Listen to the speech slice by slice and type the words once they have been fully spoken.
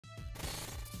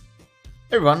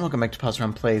Hey everyone, welcome back to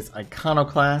Positron Plays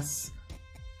Iconoclasts.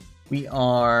 We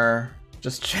are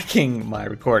just checking my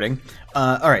recording.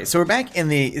 Alright, so we're back in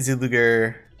the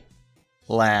Isilugar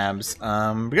labs.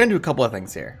 We're gonna do a couple of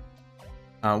things here.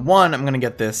 One, I'm gonna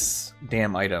get this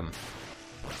damn item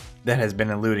that has been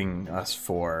eluding us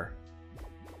for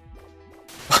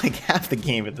like half the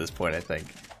game at this point, I think.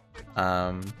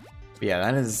 But yeah,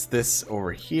 that is this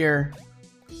over here.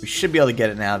 We should be able to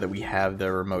get it now that we have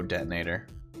the remote detonator.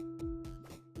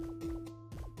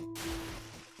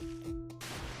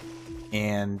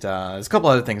 And there's a couple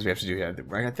other things we have to do here.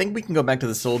 I think we can go back to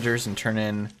the soldiers and turn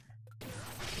in,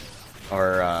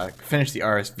 or finish the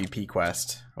RSVP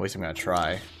quest. At least I'm going to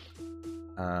try.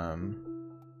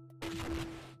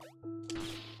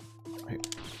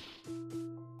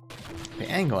 The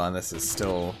angle on this is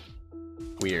still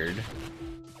weird.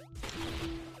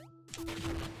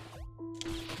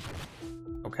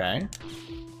 Okay.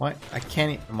 What? I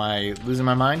can't... Am I losing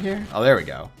my mind here? Oh, there we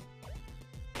go.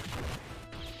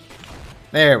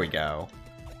 There we go.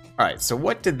 Alright, so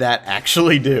what did that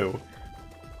actually do?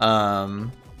 Alright,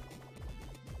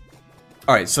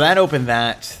 so that opened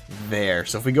that there.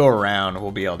 So if we go around,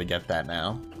 we'll be able to get that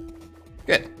now.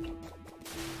 Good.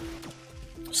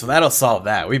 So that'll solve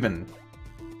that. We've been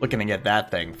looking to get that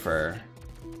thing for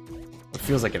what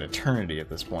feels like an eternity at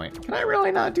this point. Can I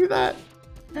really not do that?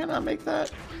 Can I not make that?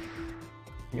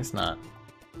 I guess not.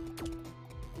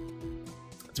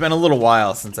 It's been a little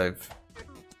while since I've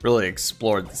really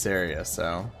explored this area,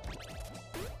 so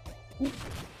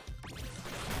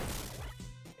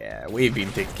yeah, we've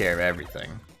been taking care of everything,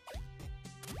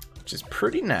 which is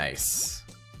pretty nice.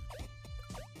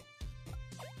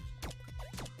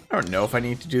 I don't know if I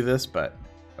need to do this, but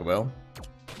I will.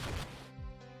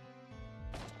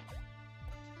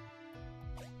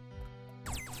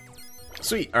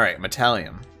 Sweet. Alright,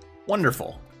 Metallium.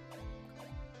 Wonderful.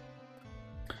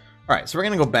 Alright, so we're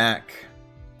gonna go back.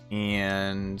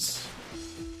 And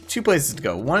two places to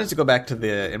go. One is to go back to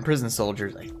the imprisoned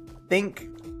soldiers. I think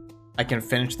I can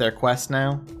finish their quest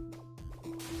now.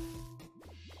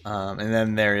 And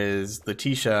then there is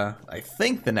Leticia. I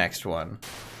think the next one.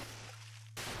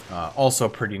 Also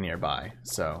pretty nearby.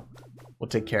 So we'll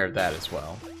take care of that as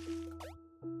well.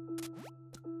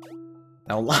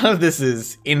 Now a lot of this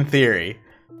is in theory.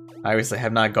 I obviously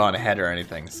have not gone ahead or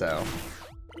anything, so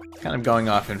kind of going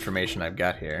off information I've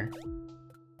got here.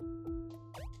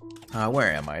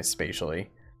 Where am I spatially?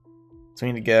 So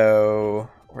we need to go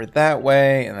over that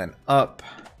way and then up.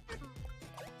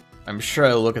 I'm sure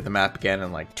I'll look at the map again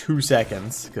in like 2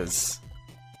 seconds because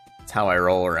that's how I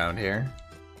roll around here.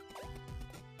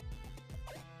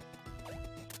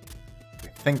 I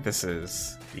think this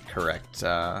is the correct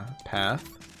path.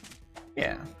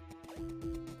 Yeah.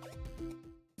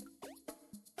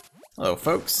 Hello,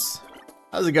 folks.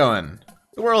 How's it going?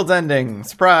 The world's ending.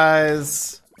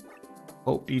 Surprise!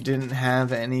 Hope you didn't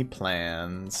have any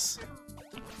plans.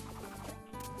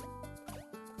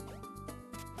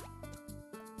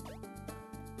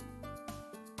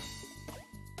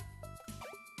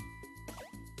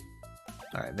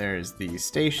 Alright, there's the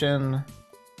station.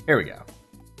 Here we go.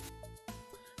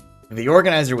 The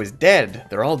organizer was dead.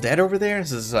 They're all dead over there?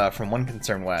 This is from One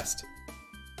Concern West.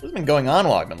 What's been going on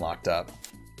while I've been locked up?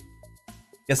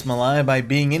 Guess I'm alive by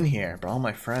being in here, but all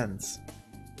my friends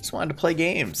just wanted to play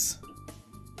games.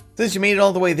 Since you made it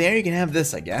all the way there, you can have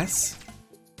this, I guess.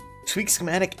 Tweak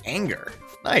schematic anger.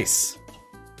 Nice.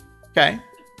 Okay. I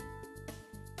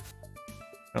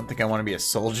don't think I want to be a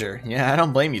soldier. Yeah, I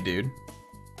don't blame you, dude.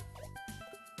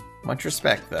 Much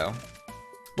respect, though.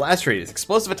 Blast radius.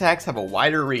 Explosive attacks have a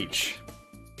wider reach.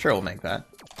 Sure, we'll make that.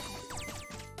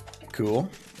 Cool.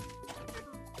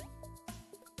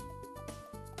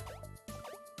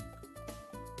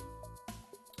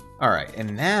 Alright,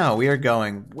 and now we are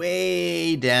going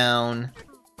way down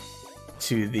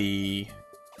to the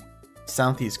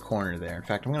southeast corner there. In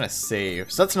fact, I'm going to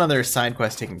save. So that's another side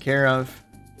quest taken care of.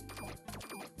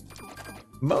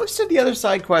 Most of the other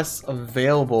side quests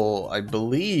available, I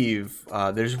believe,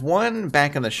 there's one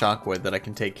back in the Shockwood that I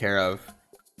can take care of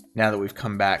now that we've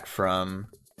come back from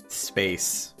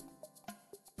space.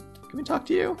 Can we talk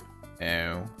to you?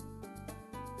 No.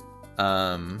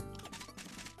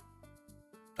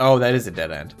 Oh, that is a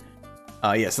dead end.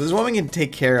 Yeah, so there's one we can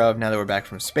take care of now that we're back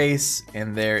from space,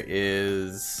 and there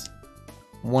is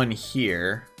one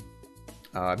here.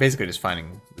 Basically just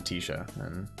finding Leticia,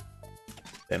 and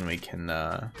then we can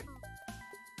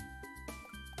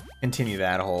continue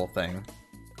that whole thing.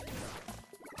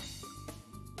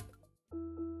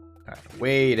 Alright,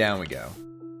 way down we go.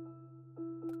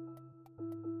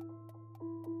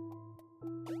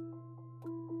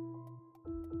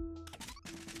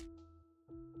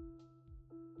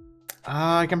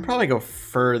 I can probably go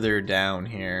further down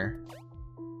here.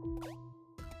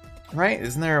 Right?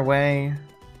 Isn't there a way?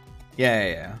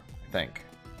 Yeah, I think.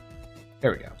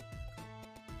 There we go.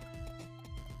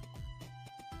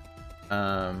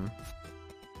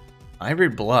 Ivory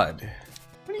blood.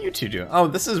 What are you two doing? Oh,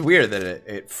 this is weird that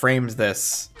it frames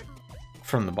this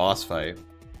from the boss fight.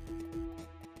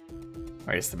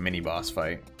 Or I guess the mini boss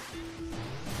fight.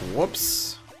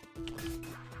 Whoops.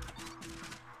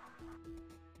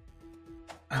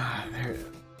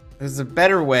 There's a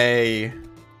better way.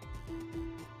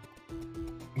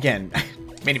 Again,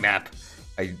 mini-map.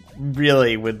 I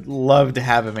really would love to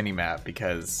have a mini-map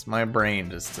because my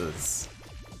brain just does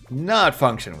not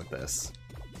function with this.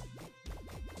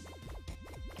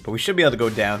 But we should be able to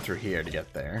go down through here to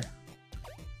get there.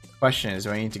 Question is, do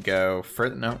I need to go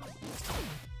further? No.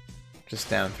 Just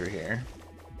down through here.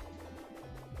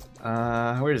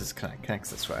 Where does this connect?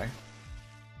 Connects this way.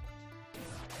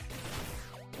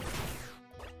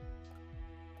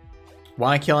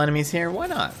 Why kill enemies here? Why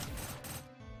not?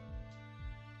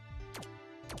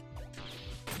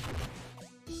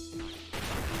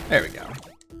 There we go.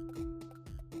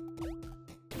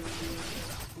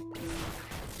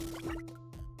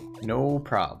 No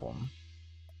problem.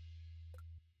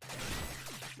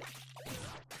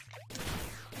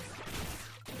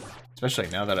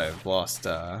 Especially now that I've lost,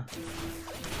 I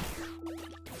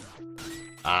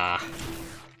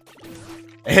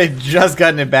had just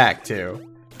gotten it back, too.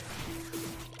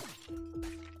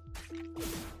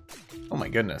 Oh my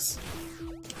goodness.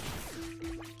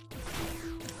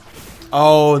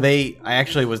 Oh, I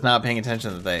actually was not paying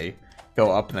attention that they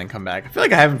go up and then come back. I feel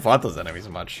like I haven't fought those enemies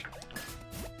much.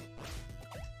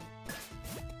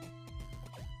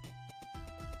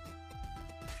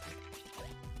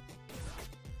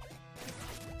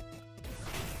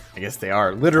 I guess they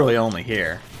are literally only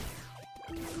here.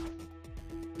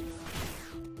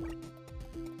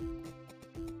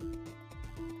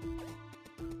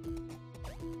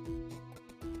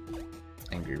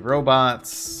 Angry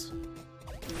robots.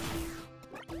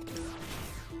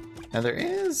 Now there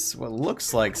is what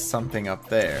looks like something up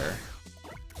there.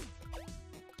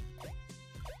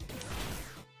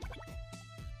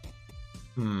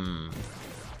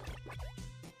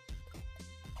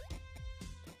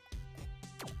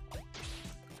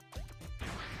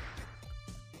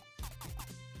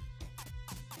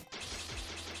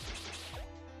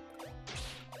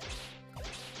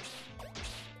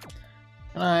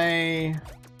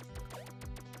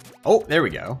 Oh, there we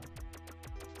go.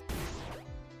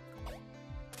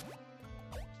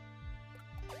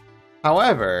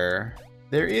 However,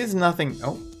 there is nothing.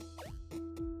 Oh.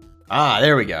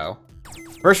 There we go.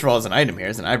 First of all, there's an item here.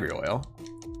 It's an ivory oil.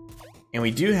 And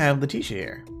we do have Leticia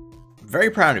here. I'm very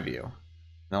proud of you. And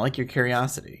I like your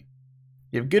curiosity.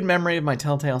 You have good memory of my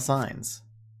telltale signs.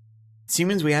 As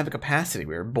humans, we have a capacity.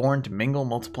 We are born to mingle,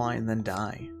 multiply, and then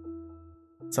die.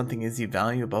 Something is you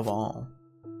value above all.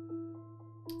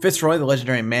 Fitzroy, the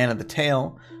legendary man of the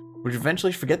tale, would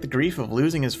eventually forget the grief of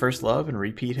losing his first love and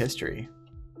repeat history.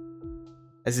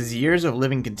 As his years of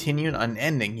living continued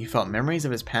unending, he felt memories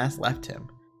of his past left him.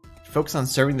 He focused on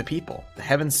serving the people. The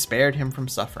heavens spared him from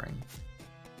suffering.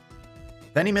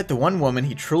 Then he met the one woman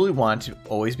he truly wanted to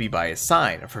always be by his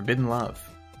side, a forbidden love.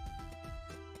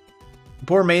 The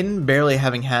poor maiden, barely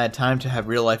having had time to have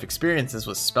real-life experiences,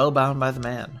 was spellbound by the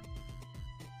man.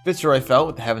 Fitzroy felt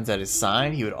with the heavens at his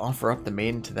side, he would offer up the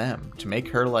maiden to them, to make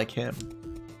her like him.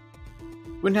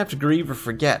 He wouldn't have to grieve or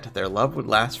forget, their love would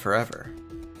last forever.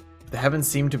 The heavens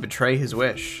seemed to betray his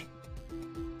wish.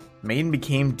 The maiden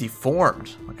became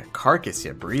deformed, like a carcass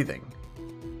yet breathing.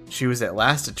 She was at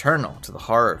last eternal, to the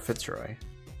horror of Fitzroy.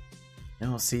 And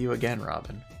we'll see you again,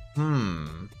 Robin.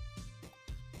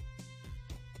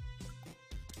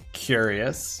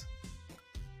 Curious.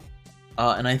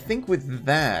 And I think with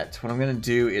that, what I'm going to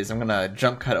do is I'm going to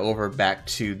jump cut over back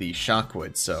to the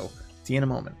Shockwood, so see you in a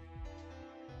moment.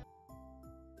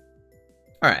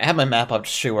 Alright, I have my map up to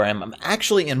show where I am. I'm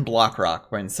actually in Blockrock.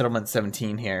 We're in Settlement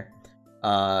 17 here.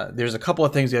 There's a couple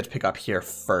of things we have to pick up here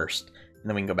first, and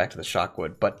then we can go back to the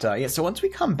Shockwood. But yeah, so once we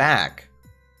come back,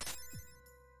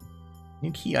 new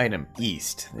key item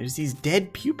east. There's these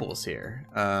dead pupils here,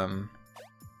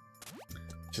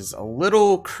 which is a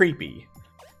little creepy.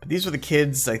 But these were the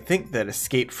kids, I think, that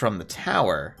escaped from the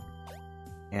tower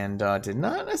and did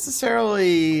not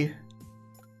necessarily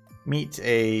meet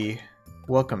a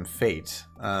welcome fate.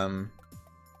 So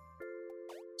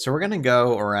we're going to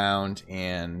go around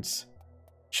and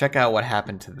check out what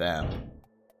happened to them.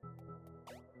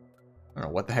 I don't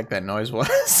know what the heck that noise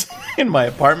was in my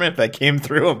apartment. If that came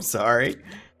through, I'm sorry.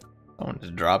 I wanted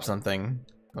to drop something on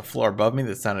the floor above me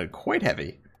that sounded quite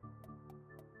heavy.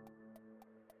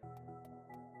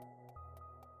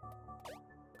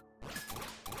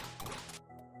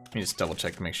 Let me just double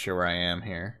check to make sure where I am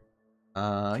here.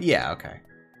 Yeah, okay.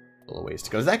 A little ways to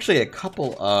go. There's actually a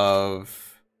couple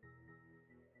of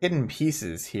hidden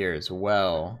pieces here as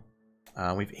well.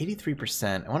 We have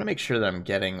 83%. I want to make sure that I'm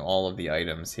getting all of the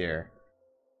items here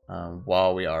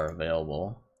while we are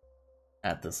available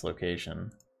at this location.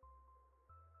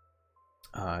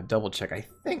 Double check. I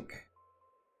think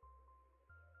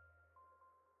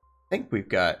we've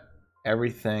got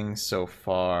everything so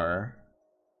far.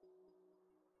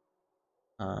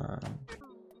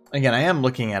 Again, I am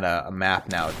looking at a map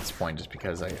now at this point just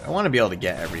because I want to be able to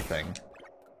get everything.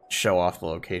 Show off the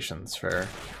locations for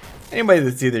anybody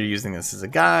that's either using this as a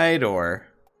guide or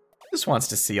just wants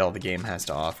to see all the game has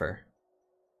to offer.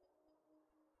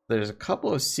 There's a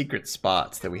couple of secret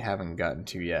spots that we haven't gotten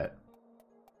to yet.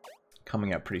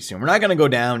 Coming up pretty soon. We're not going to go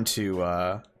down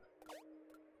to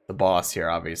the boss here,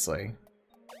 obviously.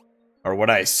 Or what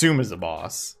I assume is the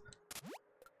boss.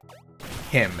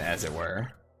 Him, as it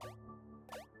were.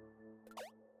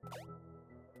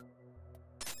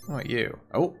 What about you?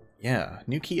 Oh, yeah.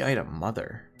 New key item,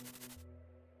 Mother.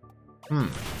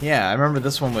 Yeah, I remember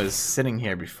this one was sitting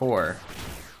here before.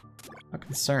 How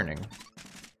concerning.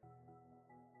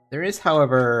 There is,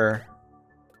 however,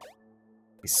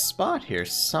 a spot here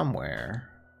somewhere.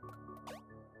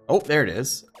 Oh, there it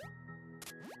is.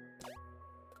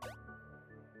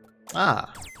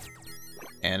 Ah.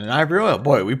 And an ivory oil.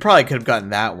 Boy, we probably could have gotten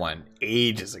that one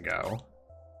ages ago.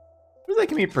 What does that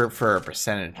give me for a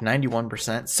percentage?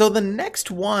 91%. So the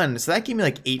next one, so that gave me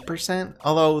like 8%.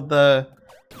 Although the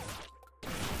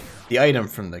item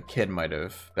from the kid might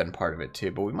have been part of it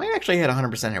too. But we might actually hit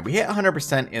 100% here. We hit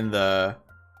 100% in the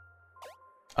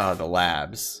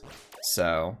labs.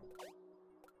 So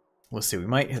we'll see. We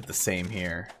might hit the same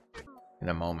here in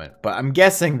a moment. But I'm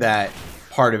guessing that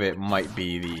part of it might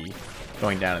be the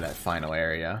going down to that final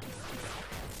area.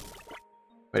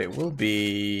 But it will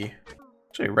be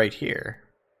actually right here.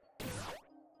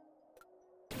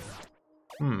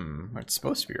 It's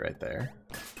supposed to be right there.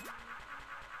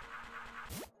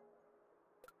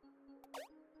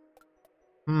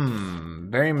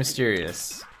 Very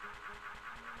mysterious.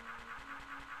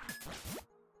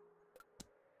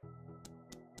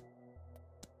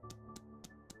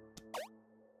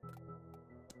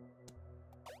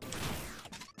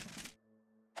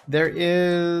 There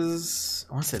is...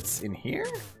 unless it's in here?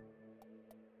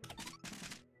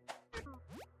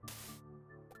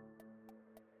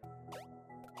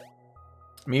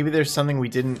 Maybe there's something we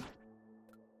didn't...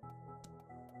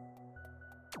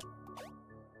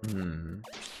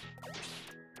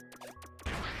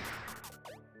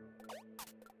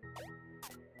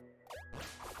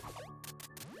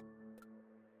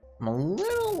 I'm a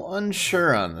little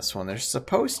unsure on this one. There's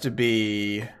supposed to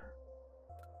be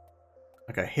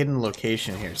like a hidden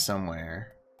location here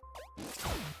somewhere.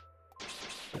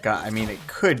 God, I mean, it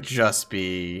could just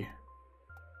be...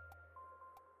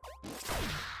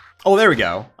 oh, there we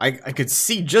go. I could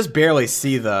see, just barely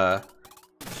see the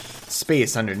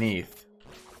space underneath.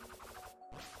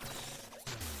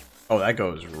 Oh, that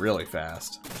goes really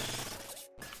fast.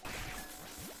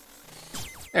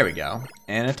 There we go.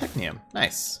 And a technium.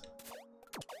 Nice.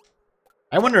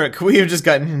 I wonder, could we have just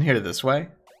gotten in here this way?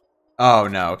 Oh,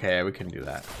 no. Okay, we couldn't do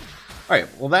that. Alright,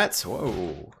 well that's...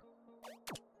 whoa.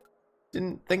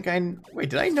 Didn't think I... wait,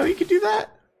 did I know you could do that?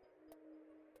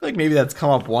 I feel like maybe that's come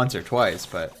up once or twice,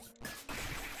 but...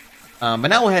 but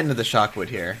now we'll head into the Shockwood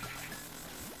here.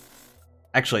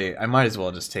 Actually, I might as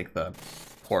well just take the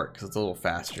port, because it's a little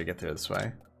faster to get there this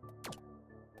way.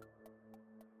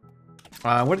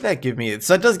 What did that give me?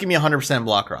 So that does give me 100%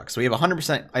 Blockrock. So we have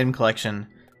 100% item collection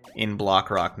in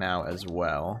Blockrock now as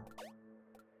well.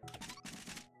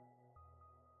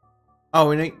 Oh,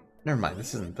 wait, never mind.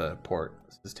 This isn't the port.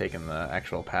 This is taking the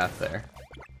actual path there.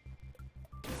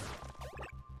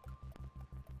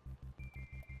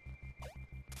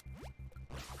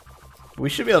 We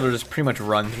should be able to just pretty much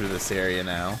run through this area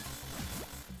now.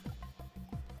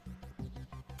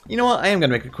 You know what? I am going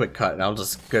to make a quick cut, and I'll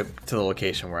just go to the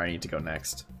location where I need to go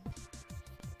next.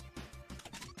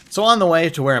 So on the way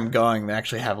to where I'm going, they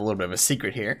actually have a little bit of a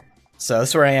secret here. So this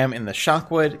is where I am in the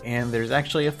Shockwood, and there's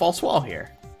actually a false wall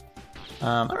here.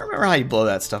 I don't remember how you blow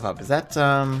that stuff up. Is that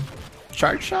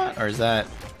charge shot, or is that...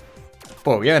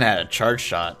 whoa, we haven't had a charge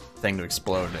shot thing to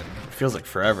explode in, it feels like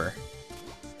forever.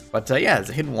 But yeah, there's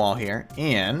a hidden wall here,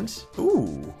 and...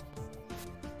 ooh.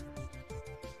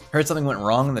 Heard something went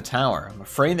wrong in the tower. I'm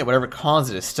afraid that whatever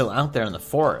caused it is still out there in the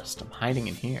forest. I'm hiding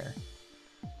in here.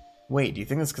 Wait, do you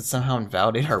think this could somehow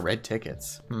invalidate our red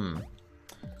tickets?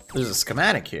 There's a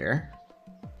schematic here.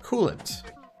 Coolant.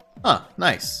 Huh,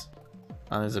 nice.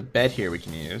 There's a bed here we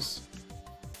can use.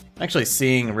 Actually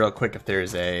seeing real quick if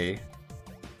there's a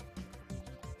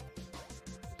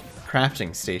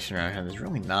crafting station around here. There's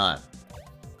really not.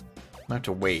 I'll have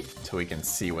to wait till we can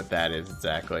see what that is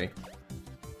exactly.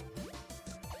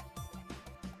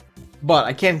 But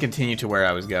I can continue to where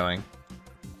I was going.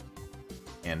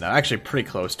 And I'm actually pretty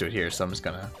close to it here, so I'm just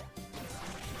gonna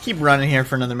keep running here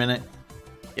for another minute.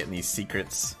 Getting these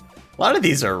secrets. A lot of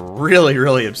these are really,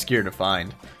 really obscure to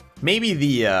find. Maybe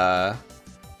the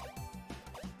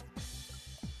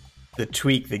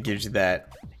tweak that gives you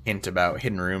that hint about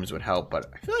hidden rooms would help,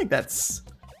 but I feel like that's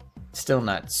still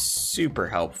not super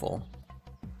helpful.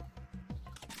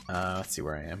 Let's see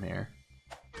where I am here.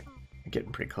 I'm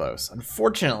getting pretty close.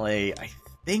 Unfortunately, I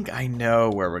think I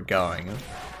know where we're going.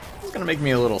 It's gonna make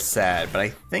me a little sad, but I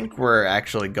think we're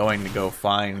actually going to go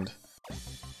find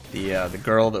the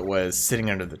girl that was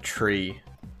sitting under the tree.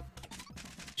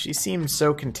 She seemed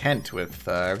so content with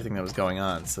everything that was going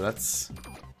on, so that's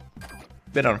a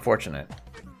bit unfortunate.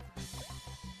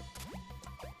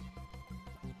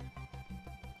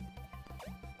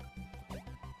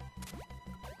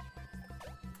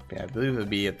 Yeah, I believe it would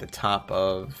be at the top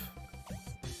of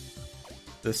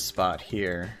this spot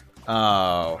here.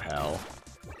 Oh, hell.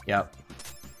 Yep.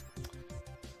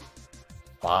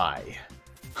 Bye.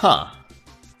 Huh.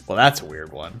 Well, that's a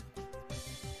weird one.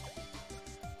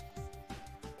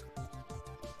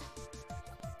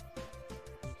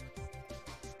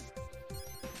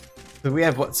 So we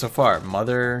have what so far?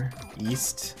 Mother,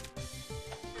 East.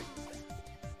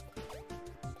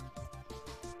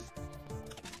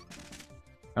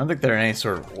 I don't think they're in any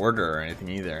sort of order or anything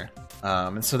either.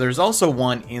 And so there's also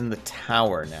one in the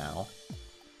tower now.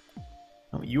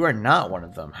 Oh, you are not one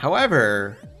of them.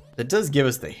 However, that does give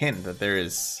us the hint that there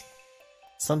is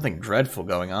something dreadful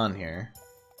going on here.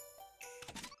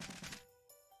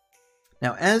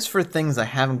 Now, as for things I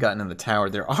haven't gotten in the tower,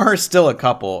 there are still a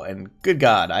couple, and good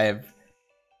God, I have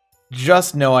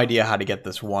just no idea how to get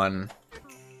this one.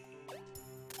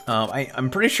 I'm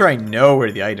pretty sure I know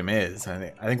where the item is.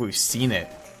 I think we've seen it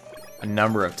a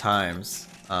number of times.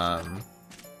 In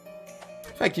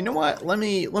fact, you know what? Let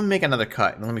me make another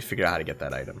cut and let me figure out how to get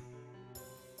that item.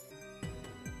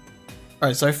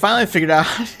 Alright, so I finally figured out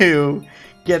how to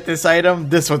get this item.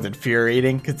 This one's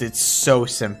infuriating because it's so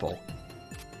simple.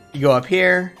 You go up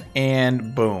here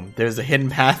and boom, there's a hidden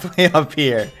pathway up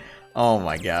here. Oh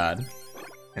my god.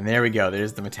 And there we go,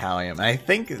 there's the Metallium. I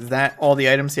think, is that all the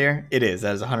items here? It is,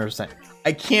 that is 100%.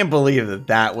 I can't believe that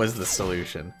that was the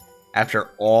solution.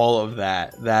 After all of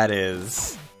that, that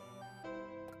is...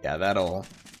 yeah, that'll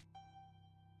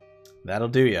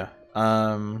do ya.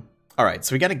 Alright,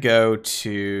 so we gotta go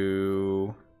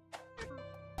to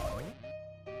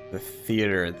the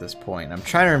theater at this point. I'm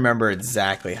trying to remember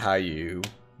exactly how you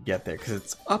get there, because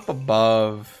it's up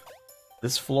above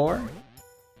this floor.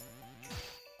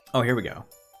 Oh, here we go.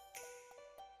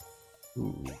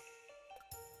 Ooh.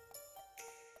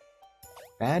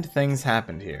 Bad things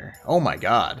happened here. Oh my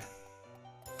god.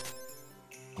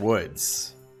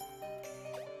 Woods.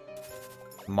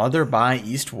 Mother by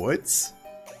East Woods?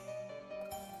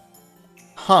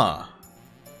 Huh.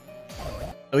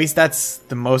 At least that's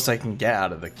the most I can get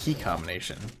out of the key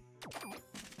combination.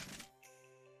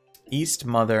 East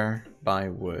Mother by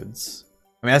Woods.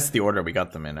 I mean, that's the order we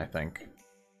got them in, I think.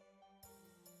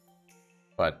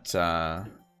 But, so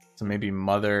maybe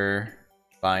Mother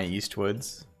by East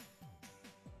Woods?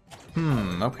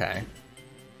 Okay.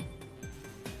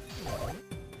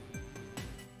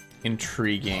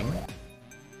 Intriguing.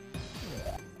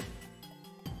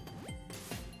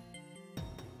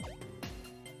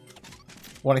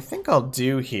 What I think I'll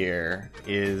do here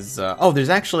is... oh, there's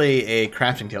actually a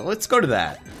crafting table. Let's go to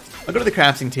that. I'll go to the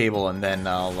crafting table and then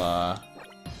I'll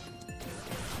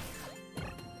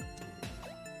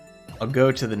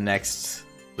go to the next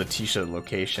Leticia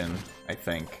location, I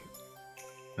think.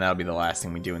 And that'll be the last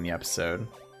thing we do in the episode.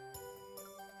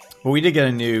 But we did get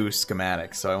a new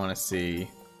schematic, so I want to see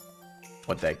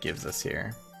what that gives us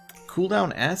here.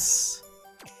 Cooldown S,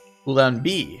 cooldown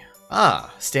B.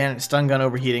 Ah, stun gun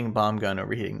overheating, bomb gun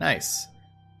overheating. Nice.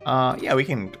 Yeah, we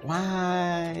can...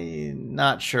 why?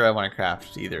 Not sure I want to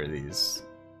craft either of these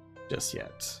just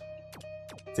yet.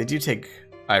 They do take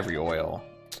ivory oil.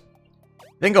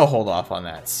 I think I'll hold off on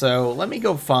that. So let me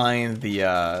go find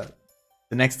the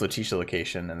next Leticia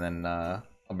location, and then I'll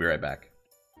be right back.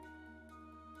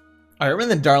 Alright, we're in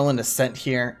the Darland Ascent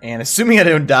here, and assuming I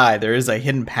don't die, there is a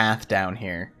hidden path down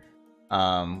here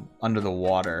under the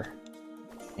water.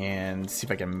 And see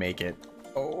if I can make it.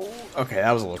 Oh, okay,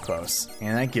 that was a little close.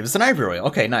 And that gives us an ivory oil.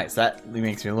 Okay, nice. That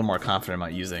makes me a little more confident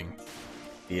about using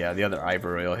the other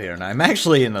ivory oil here. And I'm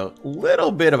actually in a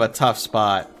little bit of a tough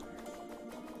spot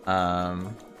There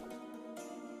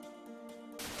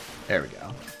we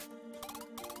go.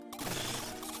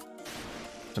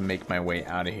 To make my way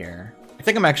out of here. I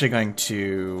think I'm actually going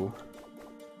to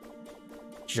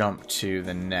jump to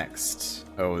the next.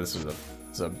 Oh, this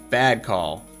is a bad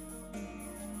call.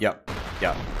 Yep.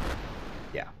 Yeah.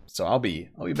 So I'll be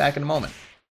back in a moment.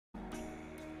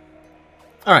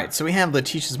 All right, so we have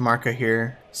Leticia's marker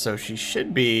here, so she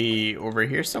should be over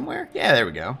here somewhere. Yeah, there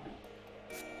we go.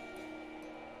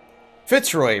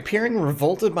 Fitzroy, appearing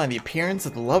revolted by the appearance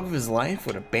of the love of his life,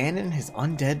 would abandon his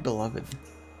undead beloved.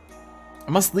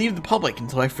 I must leave the public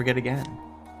until I forget again.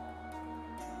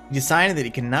 He decided that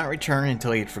he could not return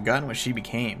until he had forgotten what she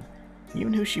became,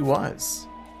 even who she was.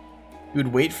 He would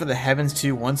wait for the heavens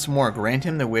to once more grant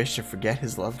him the wish to forget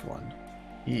his loved one.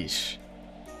 Yeesh.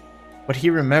 But he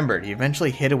remembered. He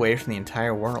eventually hid away from the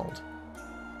entire world.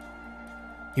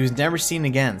 He was never seen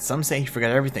again. Some say he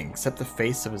forgot everything except the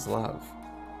face of his love.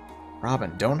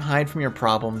 Robin, don't hide from your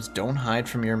problems. Don't hide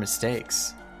from your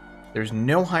mistakes. There's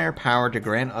no higher power to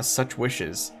grant us such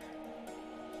wishes,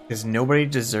 because nobody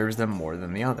deserves them more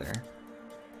than the other.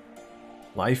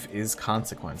 Life is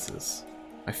consequences.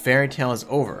 My fairy tale is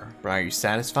over, but are you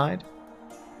satisfied?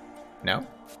 No?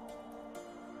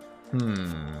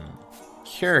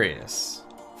 Curious.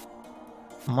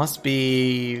 Must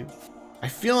be... I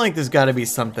feel like there's got to be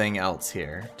something else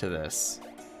here to this.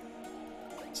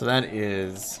 So that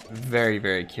is very,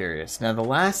 very curious. Now the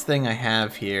last thing I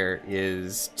have here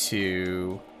is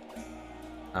to...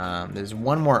 there's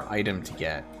one more item to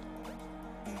get.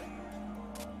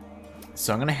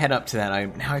 So I'm going to head up to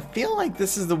that. Now I feel like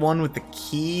this is the one with the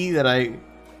key that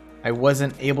I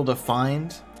wasn't able to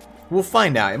find. We'll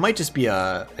find out. It might just be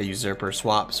a usurper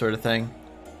swap sort of thing.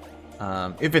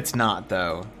 If it's not,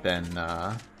 though, then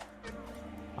I'll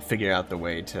figure out the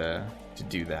way to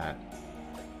do that.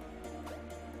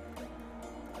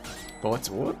 But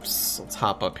let's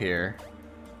hop up here.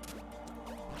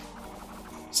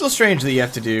 Still strange that you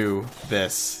have to do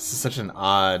this. This is such an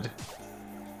odd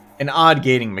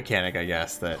gating mechanic, I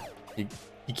guess, that you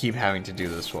keep having to do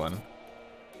this one.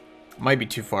 Might be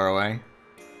too far away.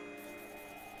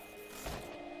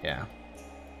 Yeah.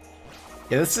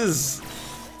 Yeah, this is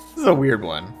a weird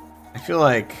one. I feel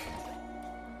like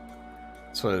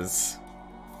this was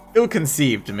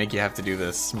ill-conceived to make you have to do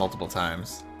this multiple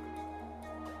times.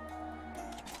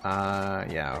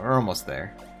 Yeah, we're almost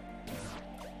there.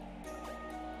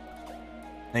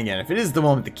 And again, if it is the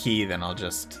one with the key, then I'll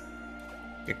just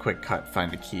get a quick cut,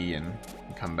 find the key, and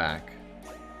come back.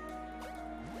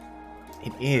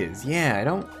 It is. Yeah, I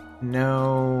don't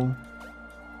know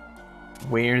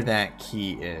where that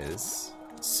key is.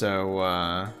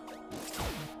 So,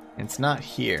 it's not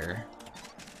here.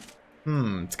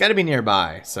 It's gotta be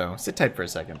nearby, so sit tight for a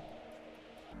second.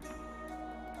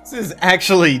 This is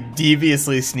actually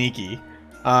deviously sneaky.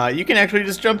 You can actually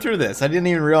just jump through this. I didn't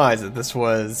even realize that this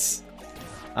was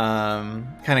kind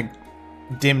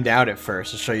of dimmed out at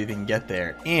first to show you they can get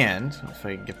there. And if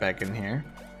I can get back in here,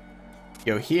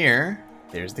 go here,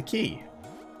 there's the key.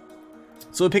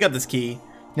 So we'll pick up this key.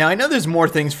 Now I know there's more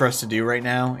things for us to do right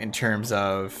now in terms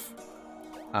of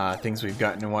things we've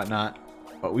gotten and whatnot,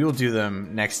 but we will do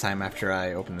them next time after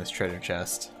I open this treasure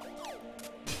chest.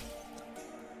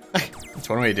 That's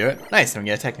one way to do it. Nice, and we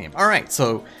get a technium. Alright,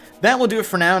 so that will do it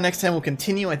for now. Next time we'll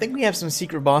continue. I think we have some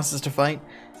secret bosses to fight.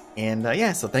 And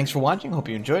yeah, so thanks for watching. Hope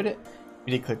you enjoyed it. If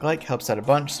you did, click like, helps out a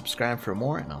bunch. Subscribe for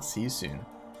more, and I'll see you soon.